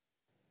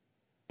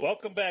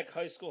Welcome back,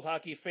 high school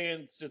hockey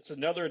fans. It's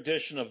another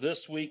edition of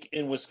This Week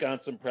in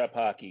Wisconsin Prep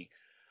Hockey.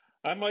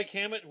 I'm Mike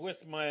Hammett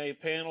with my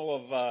panel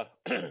of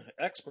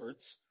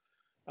experts,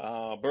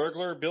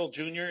 Burglar, Bill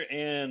Jr.,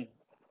 and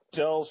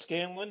Del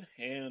Scanlon.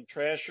 And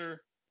Trasher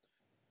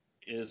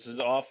is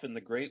off in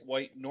the Great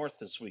White North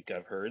this week,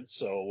 I've heard,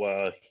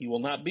 so he will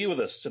not be with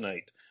us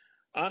tonight.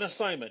 On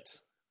assignment,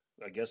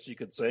 I guess you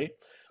could say.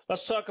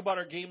 Let's talk about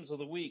our games of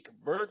the week.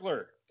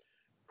 Burglar.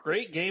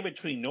 Great game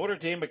between Notre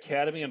Dame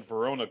Academy and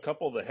Verona. A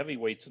couple of the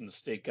heavyweights in the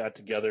state got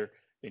together,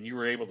 and you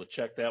were able to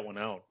check that one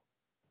out.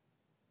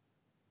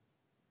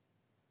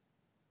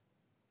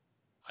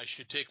 I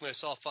should take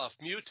myself off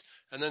mute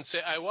and then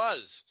say I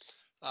was.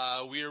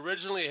 We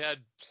originally had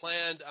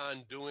planned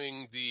on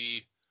doing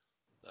the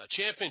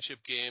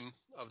championship game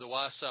of the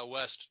Wausau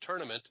West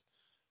tournament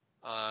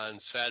on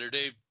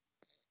Saturday.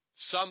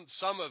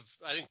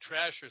 I think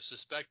Trasher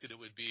suspected it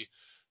would be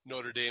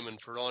Notre Dame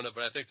and Verona,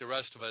 but I think the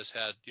rest of us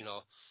had,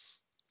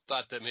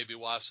 thought that maybe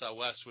Wausau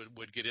West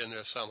would get in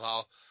there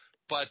somehow.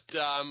 But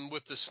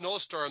with the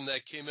snowstorm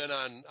that came in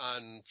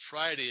on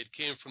Friday, it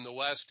came from the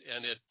west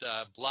and it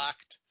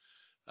blocked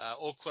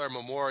Eau Claire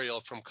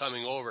Memorial from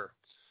coming over.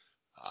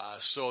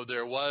 So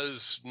there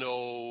was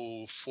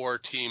no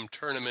four-team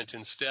tournament.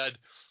 Instead,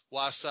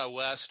 Wausau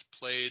West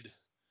played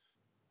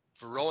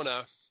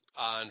Verona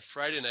on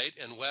Friday night,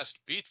 and West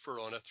beat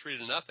Verona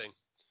 3-0.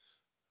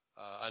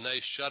 A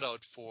nice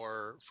shutout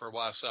for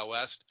Wausau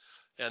West.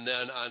 And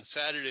then on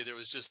Saturday, there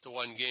was just the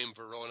one game,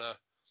 Verona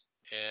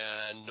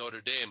and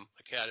Notre Dame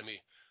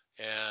Academy.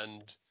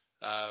 And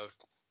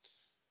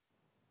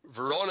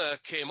Verona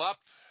came up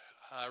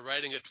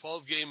riding a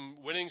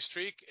 12-game winning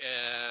streak,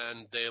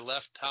 and they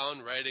left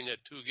town riding a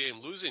 2-game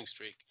losing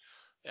streak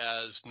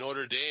as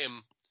Notre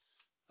Dame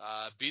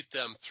beat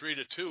them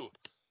 3-2.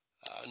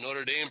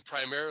 Notre Dame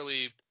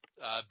primarily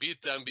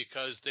beat them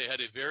because they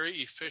had a very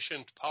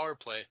efficient power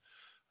play.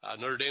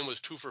 Notre Dame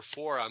was 2 for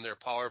 4 on their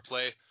power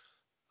play.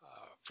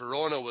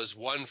 Verona was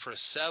 1 for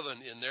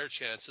 7 in their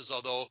chances,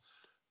 although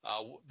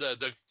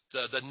the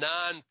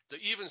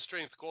even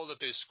strength goal that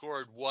they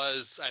scored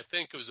was, I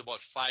think it was about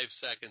 5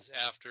 seconds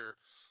after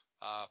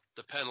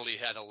the penalty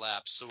had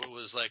elapsed. So it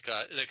was like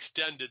an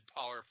extended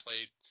power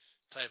play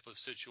type of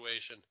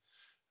situation.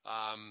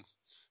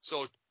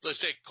 So let's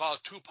say call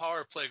it 2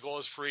 power play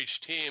goals for each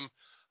team.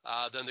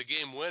 Then the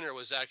game winner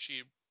was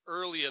actually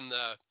early in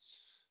the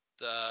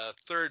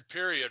third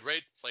period,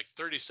 right? Like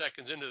 30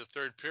 seconds into the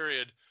third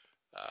period,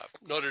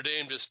 Notre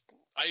Dame just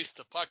iced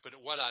the puck, but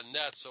it went on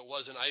net, so it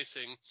wasn't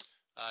icing.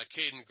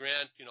 Caden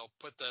Grant,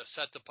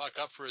 set the puck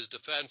up for his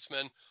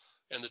defenseman,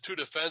 and the 2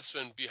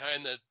 defensemen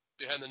behind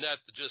the net,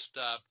 just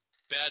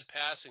bad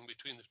passing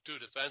between the 2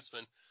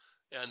 defensemen,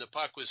 and the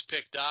puck was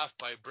picked off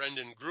by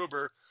Brendan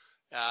Gruber,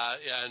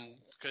 and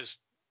because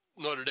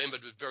Notre Dame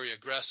had been very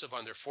aggressive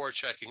on their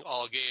forechecking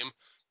all game,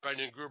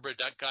 Brendan Gruber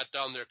got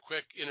down there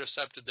quick,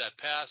 intercepted that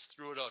pass,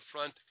 threw it out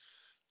front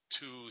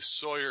to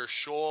Sawyer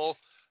Scholl,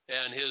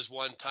 and his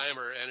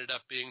one-timer ended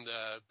up being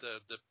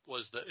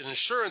an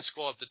insurance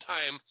goal at the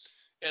time,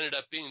 ended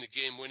up being the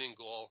game-winning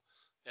goal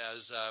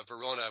as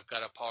Verona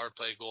got a power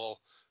play goal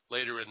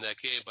later in that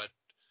game. But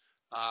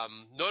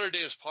Notre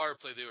Dame's power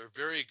play, they were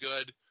very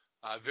good,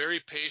 very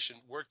patient,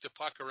 worked the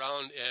puck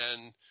around,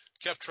 and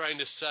kept trying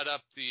to set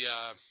up the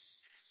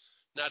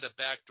not a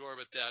back door,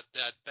 but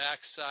that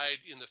backside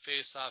in the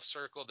face-off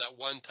circle, that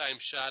one-time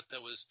shot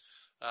that was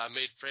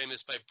made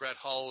famous by Brett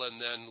Hull and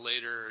then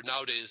later,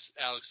 nowadays,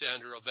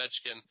 Alexander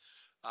Ovechkin.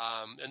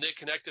 And they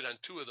connected on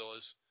 2 of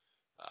those.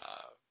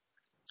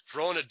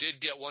 Verona did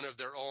get one of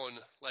their own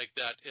like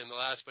that in the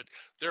last, but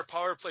their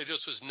power play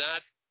just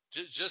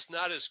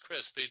not as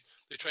crisp.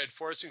 They tried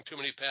forcing too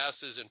many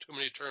passes and too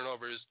many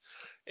turnovers.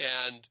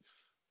 And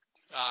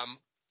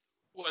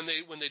when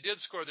they did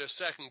score their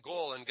second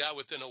goal and got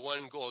within a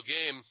 1-goal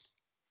game,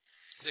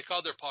 they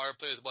called their power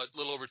play with about a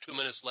little over 2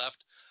 minutes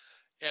left,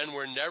 and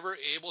were never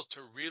able to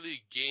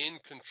really gain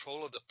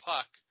control of the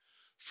puck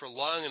for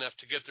long enough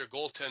to get their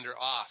goaltender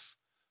off,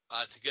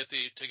 to get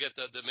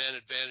the man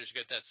advantage, to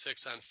get that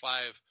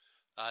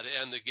 6-on-5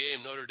 to end the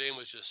game. Notre Dame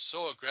was just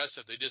so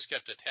aggressive; they just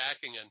kept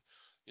attacking and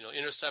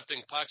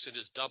intercepting pucks and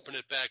just dumping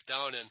it back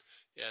down,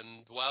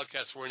 and the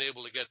Wildcats weren't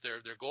able to get their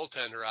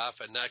goaltender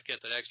off and not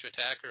get that extra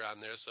attacker on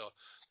there. So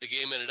the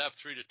game ended up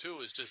 3-2. It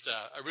was just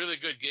a really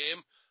good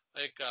game.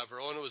 I think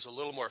Verona was a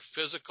little more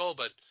physical,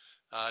 but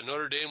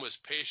Notre Dame was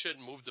patient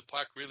and moved the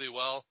puck really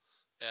well.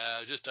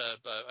 Just a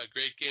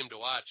great game to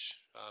watch.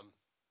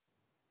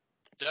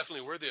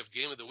 Definitely worthy of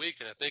game of the week,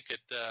 and I think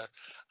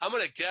I'm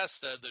going to guess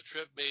that the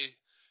trip may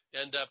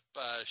end up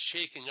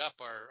shaking up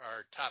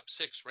our top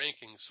 6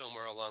 rankings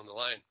somewhere along the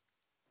line.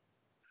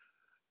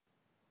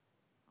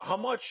 How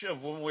much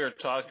of when you're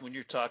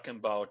talking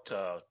about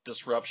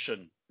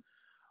disruption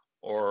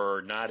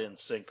or not in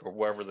sync or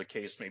whatever the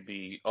case may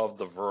be of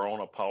the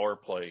Verona power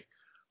play,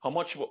 how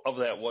much of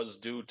that was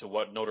due to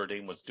what Notre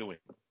Dame was doing?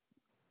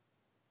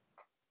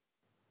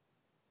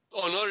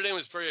 Oh, Notre Dame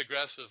was very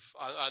aggressive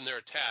on their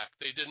attack.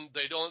 They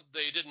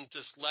didn't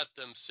just let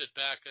them sit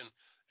back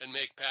and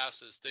make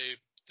passes. They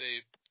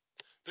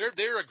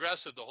they're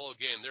aggressive the whole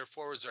game. Their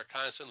forwards are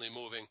constantly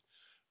moving.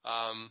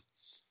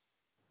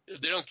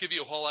 They don't give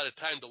you a whole lot of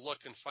time to look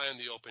and find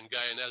the open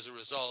guy, and as a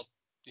result,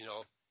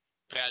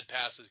 bad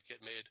passes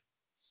get made.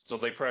 So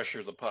they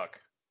pressure the puck.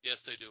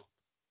 Yes, they do.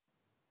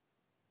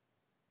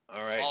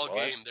 All right. All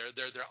game,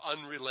 they're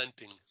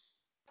unrelenting.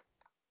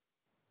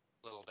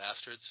 Little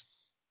bastards.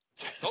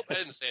 Hope I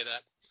didn't say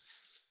that.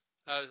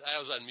 I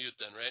was on mute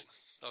then, right?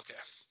 Okay.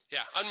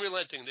 Yeah,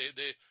 unrelenting.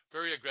 They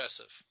very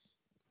aggressive.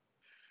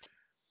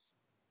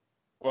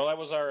 Well, that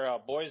was our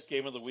boys'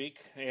 game of the week,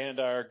 and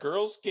our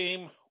girls'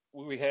 game.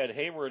 We had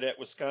Hayward at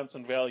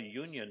Wisconsin Valley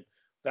Union.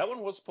 That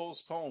one was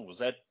postponed. Was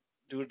that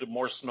due to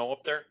more snow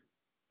up there?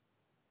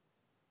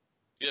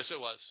 Yes, it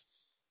was.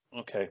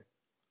 Okay.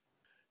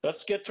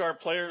 Let's get to our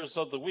players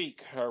of the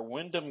week. Our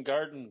Wyndham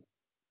Garden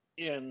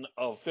Inn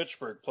of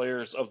Fitchburg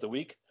players of the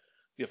week,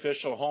 the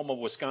official home of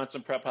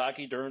Wisconsin Prep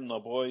Hockey during the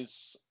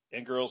boys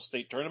and girls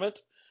state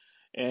tournament.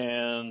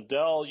 And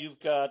Del,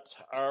 you've got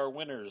our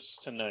winners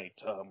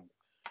tonight,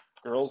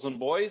 girls and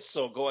boys.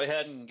 So go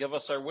ahead and give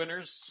us our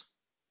winners.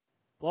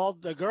 Well,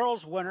 the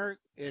girls' winner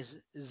is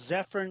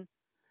Zephyrin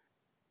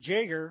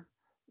Jager,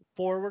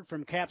 forward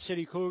from Cap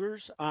City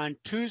Cougars. On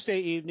Tuesday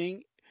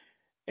evening,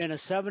 in a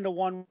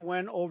 7-1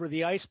 win over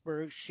the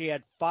Icebergs, she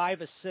had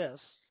 5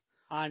 assists.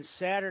 On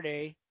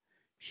Saturday,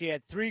 she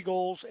had 3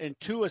 goals and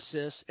 2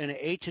 assists in an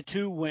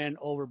 8-2 win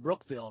over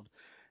Brookfield.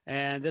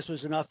 And this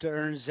was enough to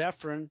earn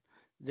Zephyrin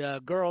the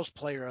girls'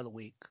 player of the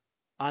week.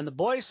 On the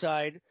boys'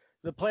 side,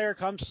 the player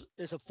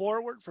is a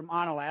forward from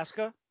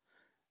Onalaska,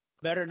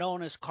 better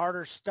known as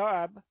Carter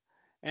Staub,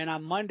 and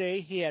on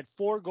Monday he had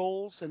 4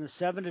 goals in a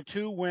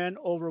 7-2 win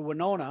over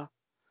Winona.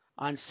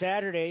 On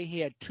Saturday he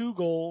had 2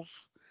 goals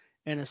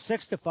in a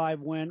 6-5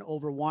 win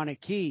over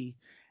Wanakee,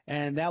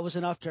 and that was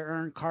enough to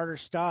earn Carter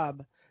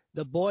Staub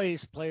the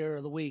boys' player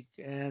of the week.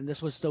 And this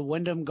was the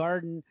Wyndham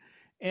Garden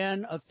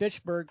Inn of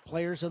Fitchburg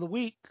players of the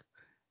week.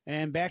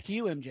 And back to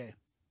you, MJ.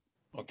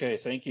 Okay,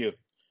 thank you.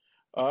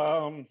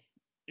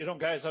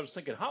 Guys, I was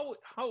thinking,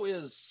 how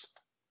is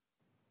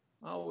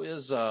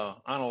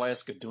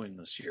Onalaska doing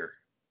this year?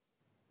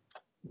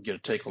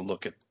 Get to take a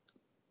look at.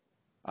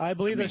 I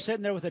believe they're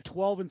sitting there with a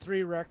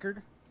 12-3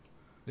 record.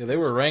 Yeah, they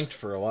were ranked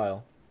for a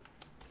while.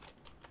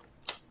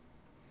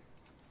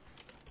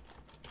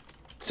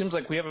 It seems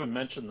like we haven't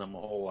mentioned them a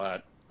whole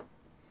lot.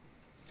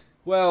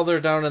 Well,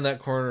 they're down in that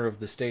corner of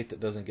the state that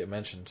doesn't get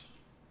mentioned.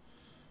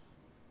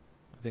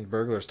 I think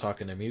Burglar's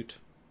talking to mute.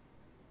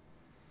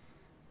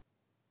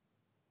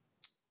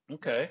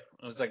 Okay,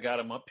 as I got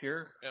them up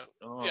here.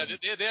 Yeah,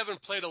 they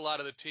haven't played a lot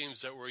of the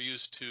teams that we're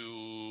used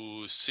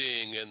to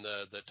seeing in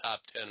the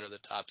top 10 or the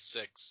top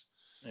 6.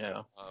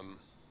 Yeah.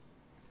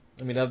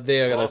 I mean,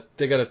 they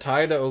got a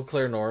tie to Eau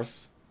Claire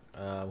North,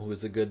 who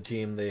is a good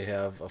team. They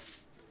have a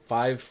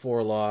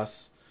 5-4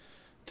 loss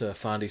to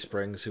Fondy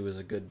Springs, who is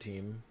a good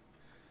team.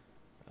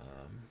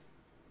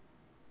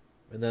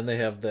 And then they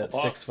have that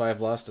 6-5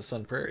 loss to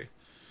Sun Prairie.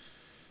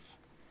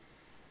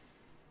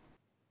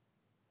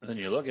 And then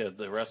you look at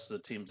the rest of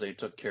the teams, they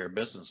took care of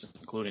business,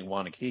 including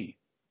Wanakee.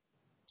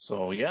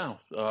 So, yeah,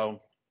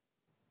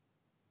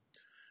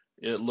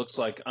 it looks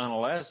like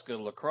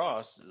Onalaska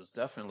lacrosse is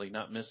definitely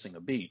not missing a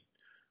beat.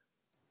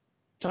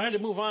 Time to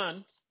move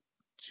on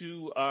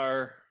to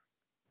our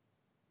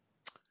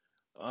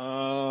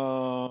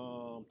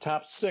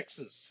top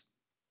 6s.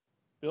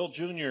 Bill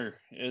Jr.,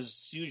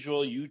 as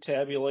usual, you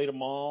tabulate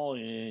them all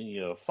and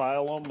you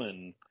file them,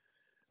 and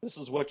this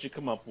is what you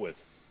come up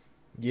with.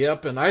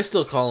 Yep, and I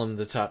still call them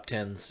the top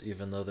 10s,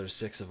 even though there's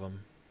 6 of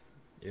them.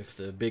 If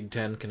the Big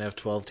Ten can have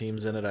 12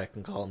 teams in it, I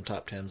can call them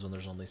top 10s when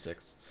there's only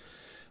 6.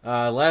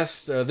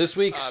 This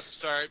week's...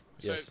 Sorry.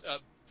 Yes.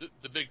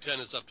 The Big Ten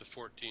is up to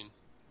 14.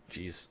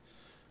 Jeez.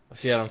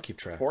 See, I don't keep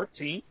track.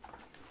 14?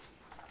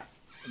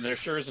 And there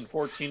sure isn't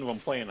 14 of them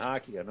playing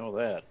hockey, I know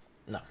that.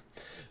 No.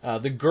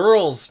 The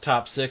girls'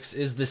 top 6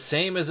 is the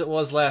same as it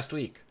was last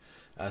week.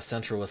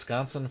 Central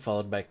Wisconsin,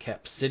 followed by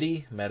Cap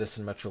City.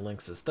 Madison Metro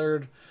Lynx is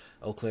 3rd.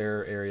 Eau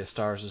Claire Area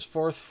Stars is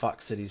 4th.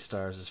 Fox City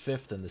Stars is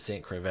 5th. And the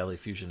St. Croix Valley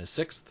Fusion is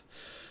 6th.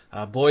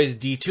 Boys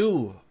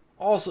D2,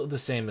 also the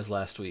same as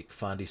last week.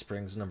 Fondy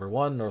Springs number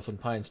 1.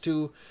 Northland Pines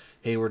 2.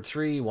 Hayward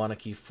 3.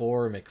 Wanakee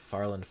 4.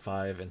 McFarland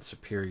 5. And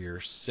Superior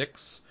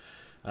 6.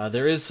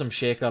 There is some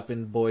shakeup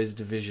in Boys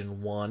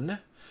Division 1.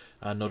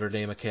 Notre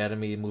Dame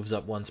Academy moves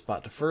up 1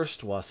 spot to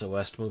 1st. Wausau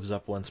West moves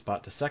up 1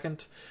 spot to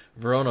 2nd.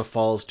 Verona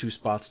falls 2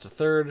 spots to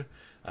 3rd.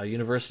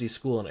 University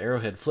School and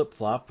Arrowhead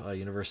flip-flop.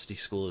 University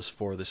School is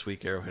 4 this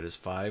week. Arrowhead is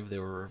 5. They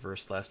were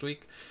reversed last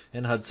week.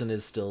 And Hudson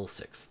is still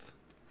 6th.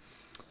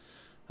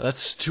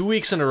 That's 2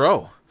 weeks in a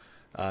row.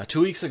 2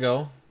 weeks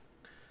ago,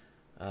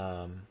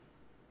 Eau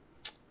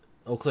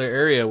Claire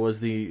Area was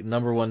the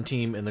number 1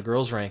 team in the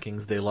girls'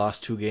 rankings. They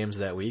lost 2 games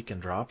that week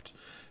and dropped.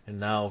 And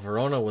now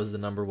Verona was the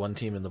number 1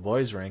 team in the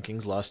boys'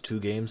 rankings, lost 2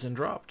 games and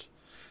dropped.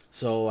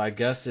 So I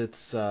guess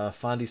it's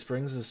Fondy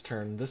Springs'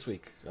 turn this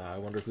week. I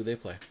wonder who they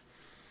play.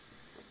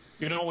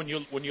 You know, when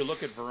you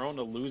look at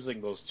Verona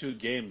losing those 2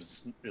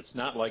 games, it's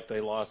not like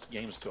they lost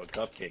games to a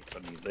Cupcakes.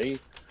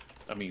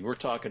 I mean, we're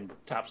talking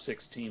top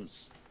 6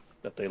 teams.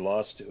 that they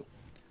lost to.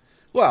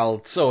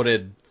 Well, so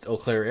did Eau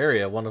Claire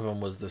area. One of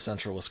them was the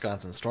Central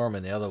Wisconsin Storm,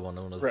 and the other one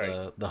was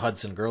Right. the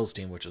Hudson girls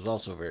team, which is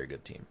also a very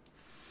good team.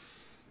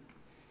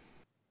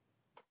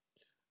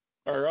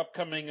 Our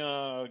upcoming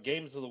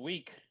games of the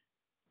week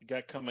we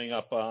got coming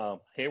up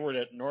Hayward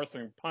at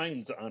Northern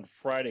Pines on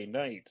Friday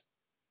night.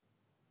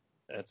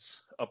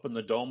 That's up in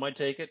the Dome, I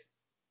take it.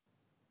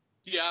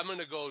 Yeah, I'm going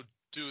to go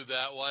do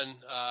that one.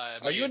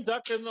 Are you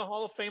inducted in the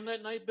Hall of Fame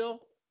that night,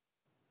 Bill?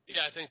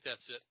 Yeah, I think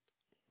that's it.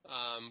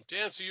 To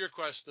answer your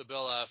question,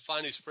 Bill,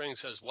 Finding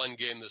Springs has one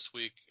game this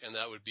week, and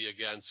that would be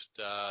against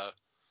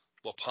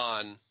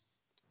Waupun.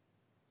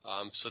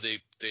 So they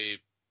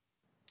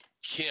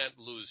can't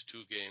lose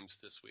 2 games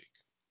this week.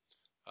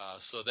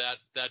 So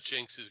that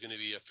jinx is going to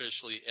be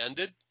officially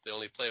ended. They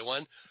only play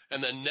one.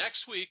 And then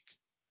next week,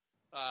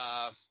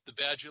 the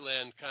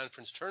Badgerland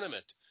Conference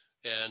Tournament.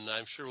 And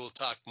I'm sure we'll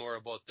talk more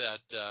about that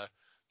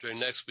during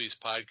next week's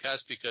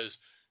podcast because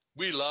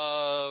we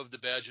love the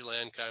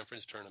Badgerland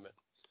Conference Tournament.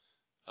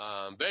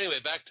 But anyway,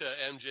 back to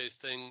MJ's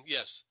thing.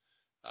 Yes,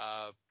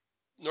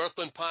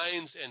 Northland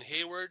Pines and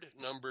Hayward,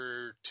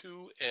 number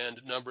 2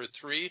 and number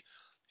 3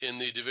 in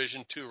the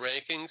Division II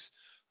rankings.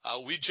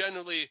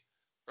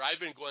 I've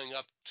been going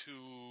up to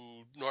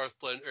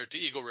Northland or to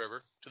Eagle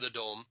River to the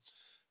Dome.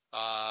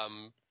 I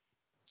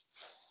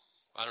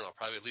don't know,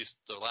 probably at least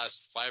the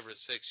last 5 or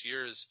 6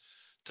 years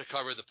to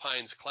cover the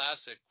Pines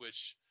Classic,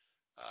 which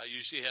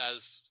usually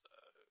has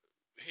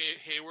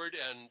Hayward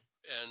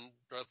and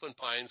Northland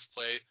Pines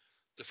play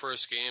the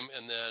first game,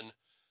 and then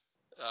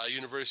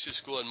University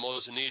School and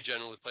Mosinee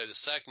generally play the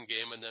second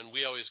game, and then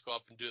we always go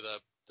up and do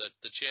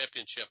the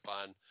championship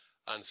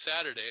on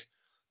Saturday.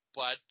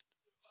 But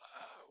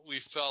we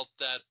felt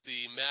that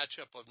the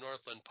matchup of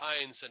Northland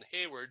Pines and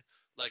Hayward,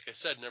 like I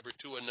said, number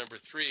 2 and number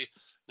 3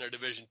 in our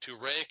Division II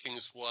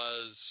rankings,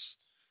 was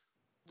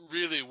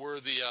really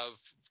worthy of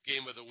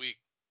game of the week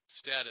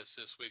status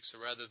this week. So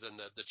rather than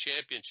the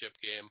championship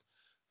game,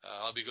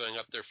 I'll be going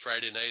up there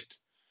Friday night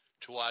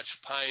to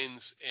watch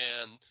Pines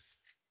and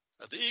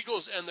the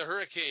Eagles and the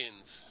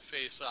Hurricanes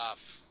face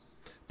off.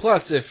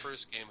 Plus, the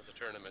first game of the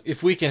tournament.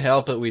 If we can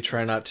help it, we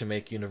try not to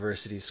make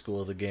University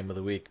School the game of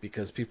the week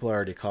because people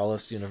already call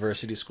us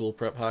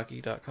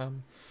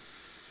UniversitySchoolPrepHockey.com.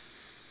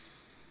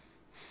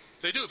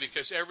 They do,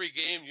 because every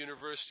game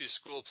University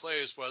School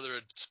plays, whether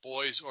it's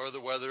boys or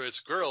whether it's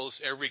girls,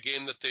 every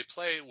game that they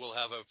play will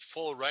have a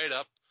full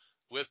write-up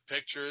with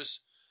pictures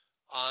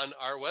on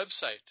our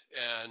website.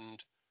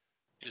 And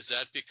is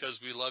that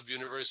because we love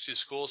University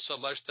School so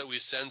much that we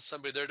send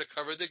somebody there to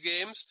cover the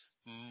games?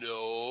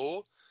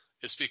 No.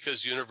 It's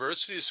because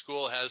University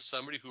School has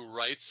somebody who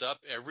writes up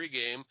every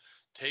game,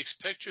 takes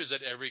pictures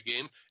at every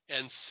game,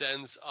 and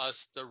sends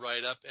us the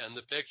write-up and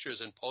the pictures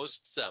and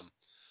posts them.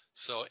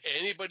 So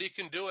anybody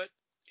can do it.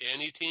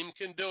 Any team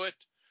can do it.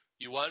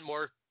 You want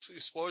more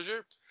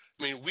exposure?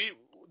 I mean,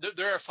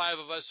 there are 5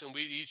 of us, and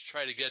we each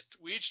try to get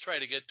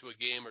to a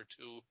game or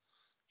 2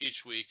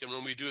 each week. And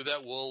when we do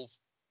that, we'll,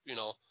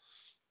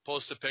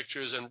 post the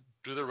pictures and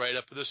do the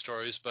write-up of the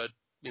stories. But,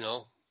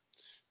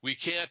 we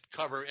can't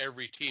cover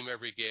every team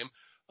every game.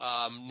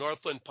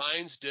 Northland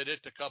Pines did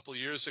it a couple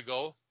years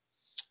ago.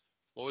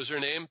 What was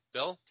her name,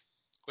 Bill?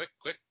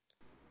 Quick.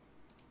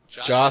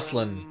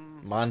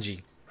 Jocelyn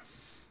Manji.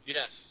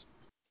 Yes.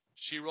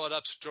 She wrote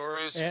up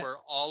stories for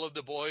all of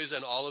the boys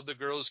and all of the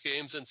girls'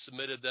 games and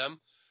submitted them.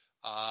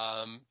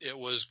 It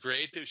was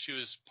great. She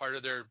was part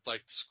of their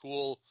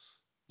school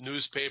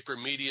newspaper,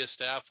 media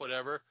staff,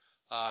 whatever.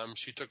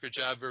 She took her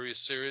job very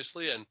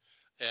seriously, and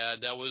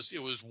it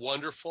was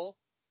wonderful.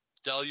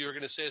 Del, you were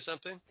going to say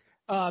something?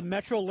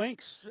 Metro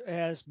Links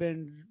has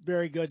been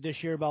very good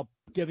this year about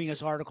giving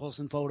us articles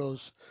and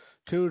photos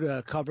too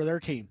to cover their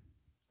team.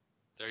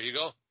 There you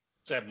go.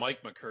 It's that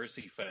Mike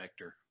McCursey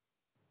factor.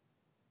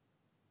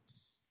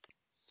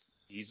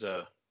 He's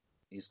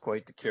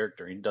quite the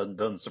character. He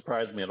doesn't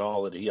surprise me at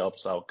all that he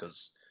helps out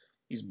because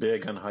he's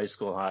big on high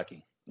school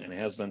hockey and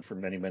has been for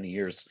many, many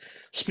years.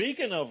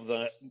 Speaking of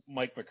the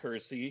Mike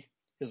McCursey,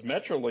 his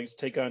Metro Links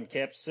take on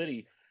Cap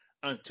City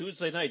on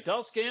Tuesday night.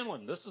 Del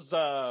Scanlon, this is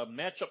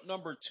matchup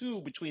number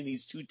 2 between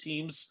these two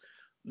teams.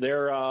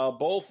 They're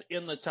both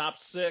in the top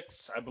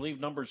 6. I believe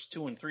numbers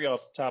 2 and 3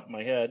 off the top of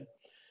my head.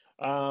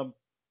 How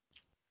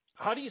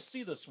do you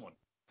see this one?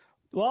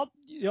 Well,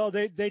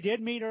 they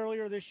did meet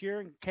earlier this year,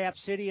 and Cap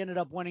City ended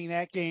up winning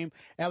that game.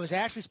 That was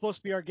actually supposed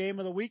to be our game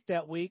of the week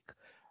that week.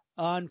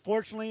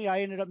 Unfortunately,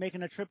 I ended up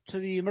making a trip to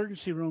the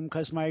emergency room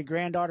because my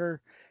granddaughter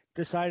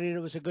decided it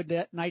was a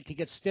good night to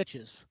get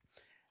stitches.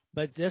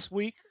 But this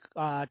week,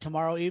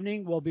 tomorrow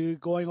evening, we'll be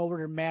going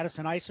over to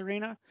Madison Ice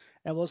Arena,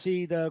 and we'll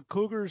see the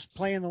Cougars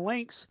playing the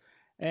Lynx.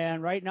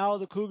 And right now,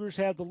 the Cougars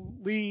have the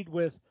lead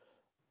with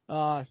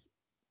no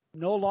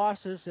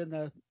losses in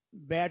the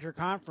Badger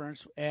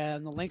Conference,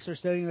 and the Lynx are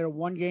sitting there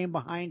 1 game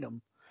behind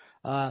them.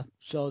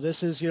 So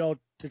this is, to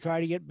try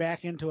to get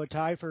back into a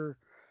tie for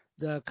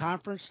the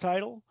conference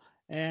title,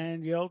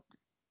 and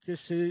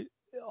just to,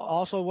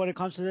 also when it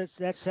comes to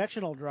that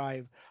sectional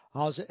drive,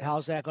 how's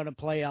that going to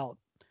play out?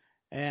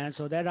 And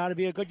so that ought to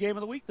be a good game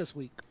of the week this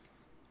week.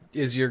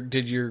 Did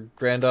your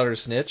granddaughter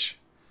snitch?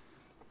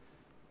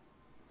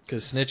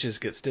 Because snitches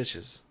get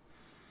stitches.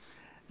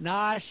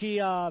 Nah,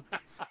 she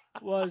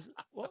was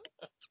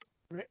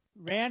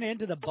ran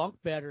into the bunk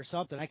bed or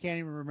something. I can't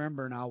even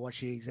remember now what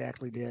she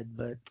exactly did,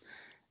 but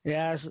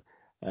yeah,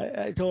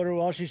 I told her,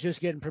 well, she's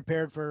just getting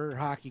prepared for her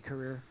hockey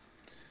career.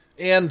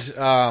 And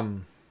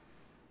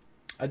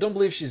I don't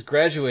believe she's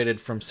graduated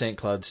from St.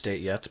 Cloud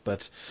State yet,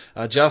 but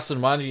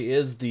Jocelyn Wanji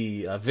is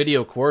the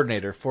video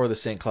coordinator for the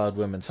St. Cloud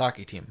women's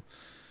hockey team.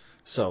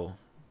 So,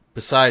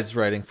 besides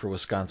writing for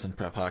Wisconsin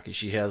Prep Hockey,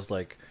 she has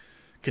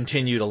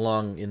continued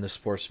along in the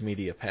sports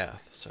media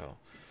path. So,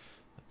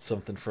 it's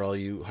something for all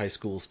you high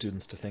school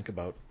students to think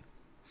about.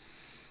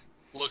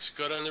 Looks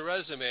good on the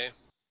resume.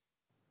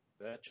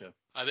 Gotcha.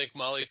 I think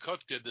Molly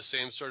Cook did the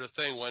same sort of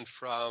thing. Went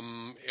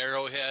from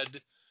Arrowhead,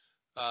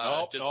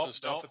 did some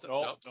stuff with it.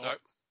 Sorry.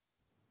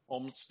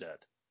 Homestead.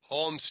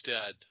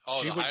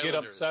 Oh, she the would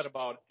Highlanders.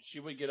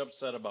 She would get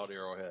upset about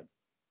Arrowhead.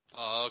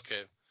 Oh,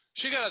 okay.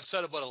 She got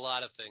upset about a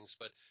lot of things,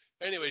 but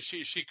anyway,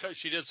 she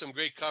did some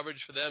great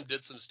coverage for them.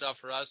 Did some stuff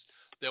for us.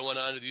 Then went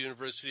on to the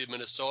University of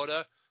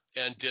Minnesota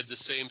and did the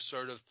same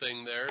sort of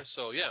thing there.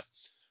 So yeah,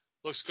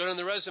 looks good on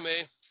the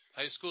resume.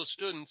 High school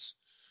students,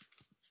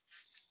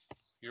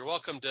 you're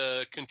welcome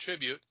to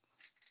contribute.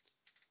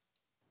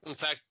 In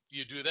fact,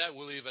 you do that,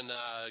 we'll even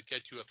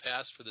get you a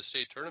pass for the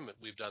state tournament.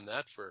 We've done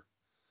that for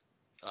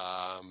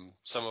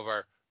some of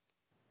our.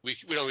 We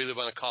don't really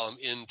want to call them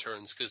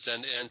interns because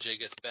then NJ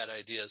gets bad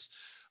ideas.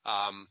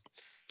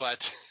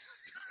 But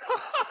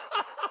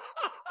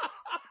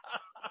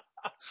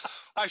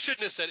I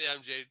shouldn't have said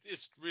MJ.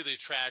 It's really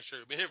Trasher.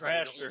 I mean,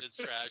 everybody knows it's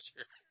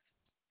Trasher.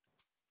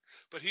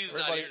 But he's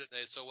not here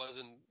today, so it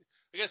wasn't.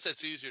 I guess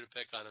that's easier to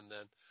pick on him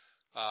then.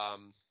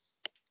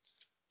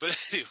 But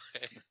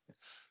anyway,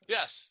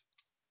 yes.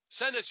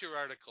 Send us your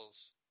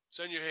articles.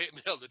 Send your hate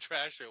mail to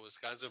Trasher at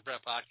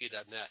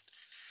WisconsinPrepHockey.net.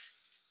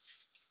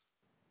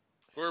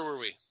 Where were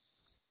we?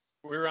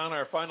 We're on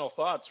our final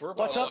thoughts.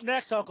 What's up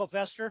next, Uncle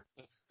Fester?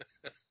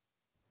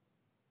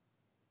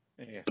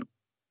 Yeah.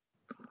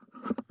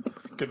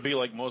 Could be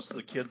like most of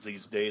the kids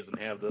these days and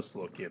have this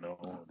look, you know.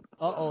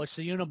 Uh-oh, it's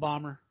the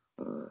Unabomber.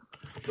 The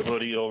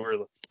hoodie over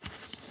the.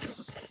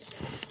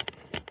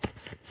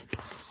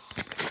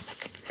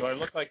 Do I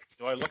look like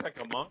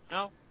a monk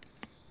now?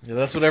 Yeah,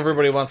 that's what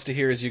everybody wants to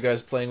hear is you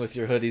guys playing with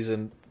your hoodies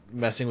and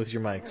messing with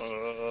your mics.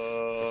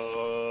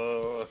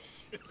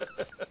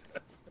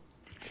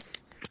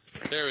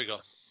 There we go.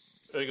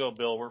 There you go,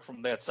 Bill. We're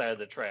from that side of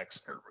the tracks,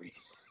 aren't we?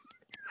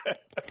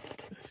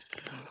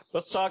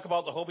 Let's talk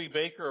about the Hobie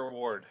Baker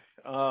Award.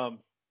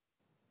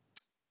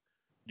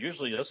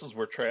 Usually this is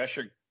where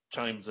Trasher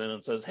chimes in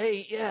and says,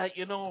 hey, yeah,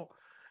 you know,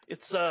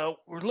 it's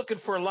we're looking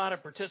for a lot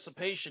of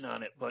participation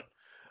on it, but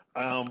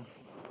I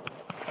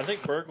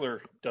think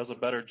Burglar does a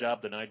better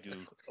job than I do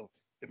of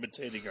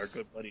imitating our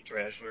good buddy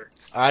Trasher.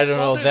 I don't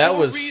know. That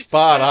was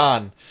spot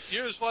on.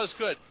 Yours was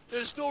good.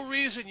 There's no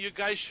reason you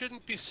guys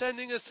shouldn't be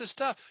sending us this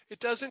stuff. It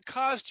doesn't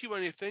cost you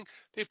anything.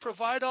 They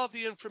provide all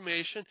the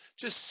information.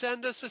 Just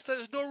send us this stuff.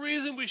 There's no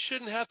reason we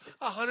shouldn't have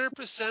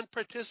 100%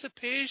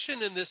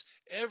 participation in this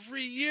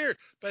every year.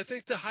 But I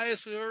think the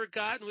highest we've ever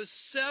gotten was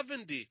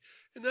 70.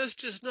 And that's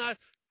just not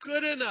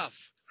good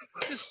enough.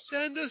 Just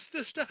send us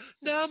this stuff.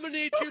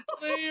 Nominate your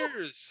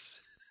players.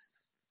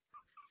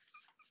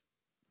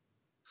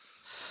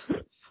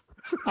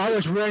 I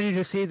was ready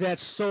to see that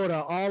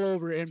soda all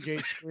over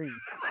MJ's screen.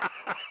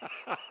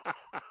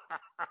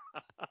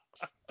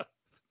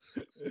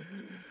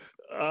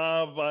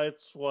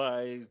 That's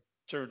why I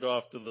turned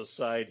off to the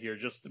side here,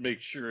 just to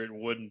make sure it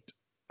wouldn't.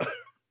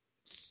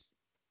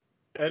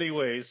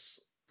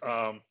 Anyways,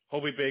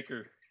 Hobie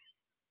Baker.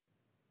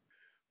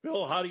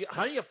 Bill, how do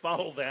you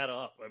follow that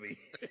up? I mean,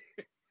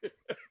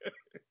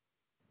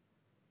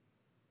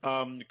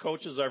 the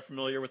coaches are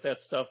familiar with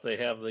that stuff. They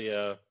have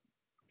the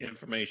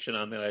information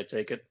on that. I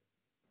take it.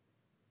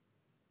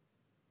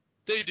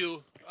 They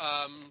do.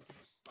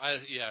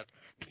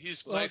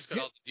 Mike's got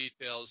all the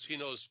details. He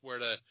knows where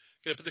to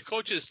get it. But the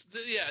coaches,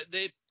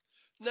 they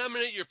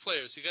nominate your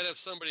players. You got to have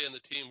somebody on the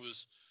team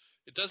who's.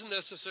 It doesn't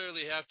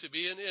necessarily have to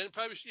be, and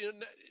probably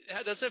it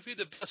doesn't have to be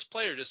the best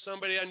player. Just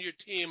somebody on your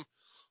team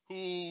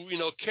who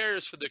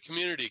cares for the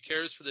community,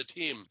 cares for the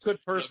team.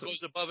 Good person.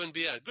 Goes above and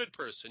beyond. Good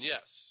person,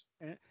 yes.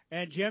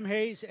 And Jim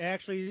Hayes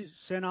actually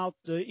sent out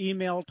the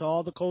email to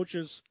all the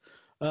coaches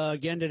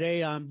again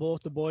today on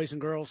both the boys and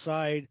girls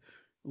side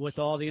with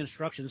all the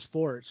instructions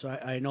for it. So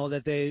I know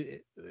that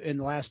they, in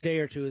the last day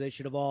or two, they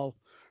should have all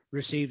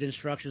received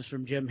instructions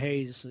from Jim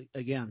Hayes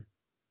again.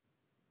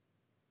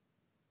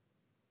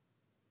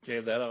 Okay,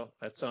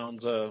 that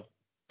sounds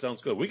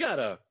good. We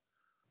got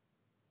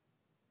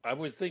I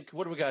would think,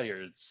 what do we got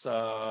here? It's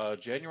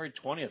January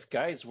 20th,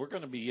 guys. We're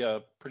going to be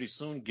pretty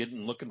soon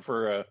looking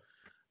for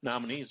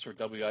nominees for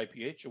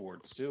WIPH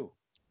awards too.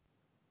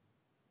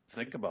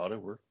 Think about it.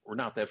 We're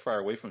not that far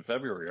away from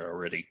February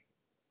already.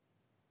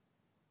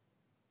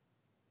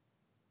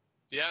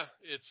 Yeah,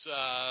 it's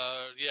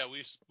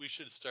we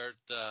should start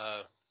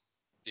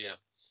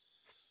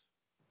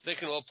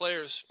thinking about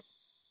players.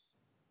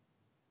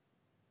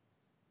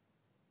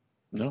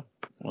 No,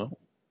 well,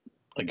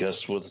 I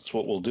guess that's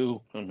what we'll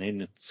do. I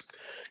mean, it's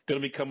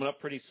going to be coming up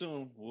pretty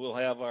soon. We'll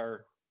have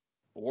our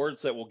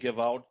awards that we'll give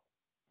out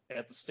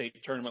at the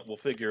state tournament. We'll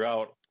figure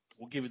out.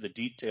 We'll give you the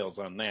details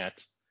on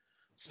that.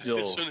 Still,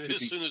 as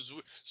soon as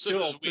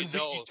we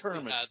know,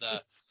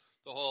 the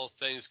whole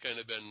thing's kind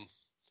of been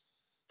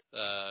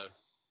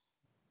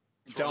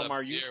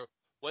Delmar,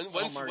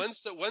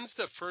 when's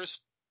the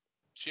first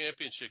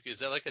championship? Is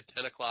that like at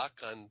 10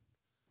 o'clock on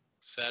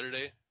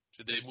Saturday?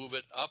 Did they move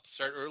it up,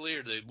 start early,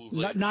 or did they move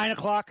later? 9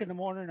 o'clock in the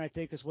morning, I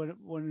think, is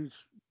when it's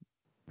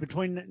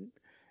between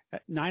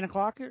 9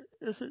 o'clock,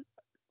 is it?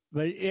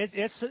 But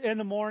it's in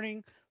the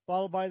morning,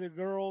 followed by the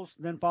girls,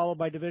 then followed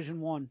by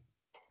Division One.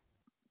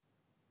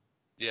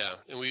 Yeah,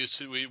 and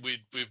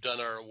we've done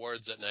our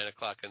awards at 9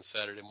 o'clock on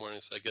Saturday morning,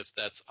 so I guess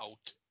that's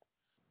out.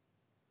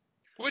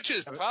 Which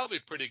is probably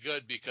pretty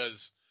good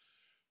because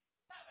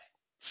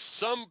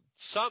some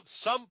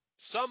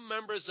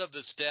members of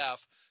the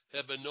staff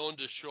have been known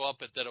to show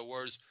up at that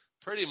awards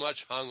pretty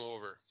much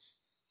hungover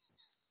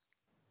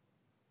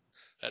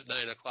at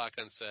 9 o'clock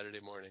on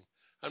Saturday morning.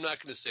 I'm not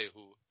going to say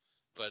who,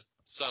 but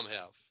some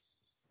have.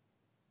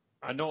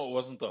 I know it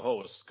wasn't the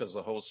host because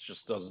the host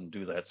just doesn't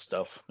do that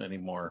stuff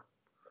anymore.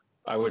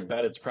 I would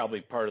bet it's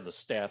probably part of the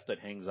staff that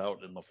hangs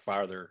out in the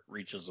farther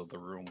reaches of the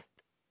room.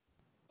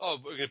 Oh,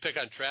 we're going to pick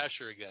on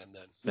Trasher again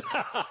then.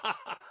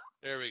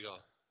 There we go.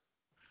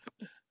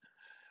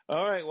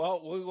 All right,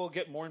 well, we will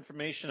get more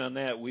information on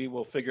that. We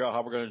will figure out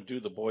how we're going to do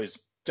the boys.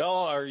 Del,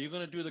 are you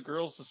going to do the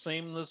girls the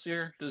same this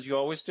year as you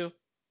always do?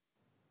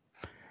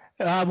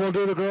 We'll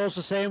do the girls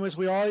the same as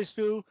we always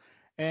do.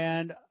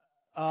 And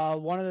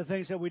one of the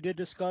things that we did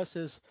discuss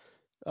is,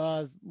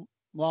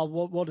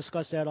 we'll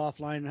discuss that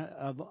offline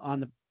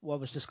on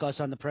what was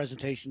discussed on the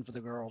presentation for the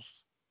girls.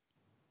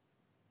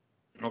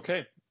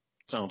 Okay,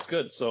 sounds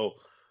good. So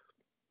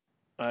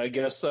I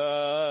guess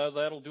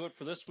that'll do it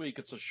for this week.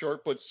 It's a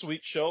short but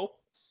sweet show.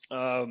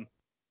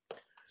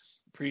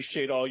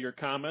 Appreciate all your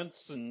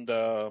comments and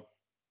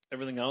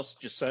everything else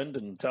you send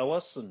and tell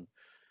us. And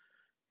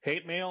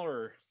hate mail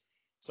or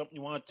something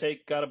you want to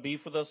take, got a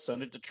beef with us,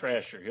 send it to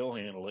Trasher. He'll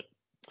handle it.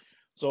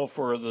 So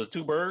for the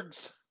two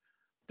Bergs,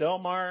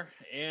 Delmar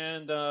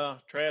and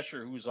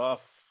Trasher, who's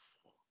off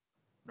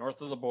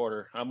north of the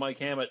border, I'm Mike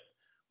Hammett.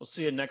 We'll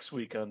see you next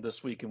week on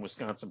This Week in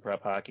Wisconsin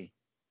Prep Hockey.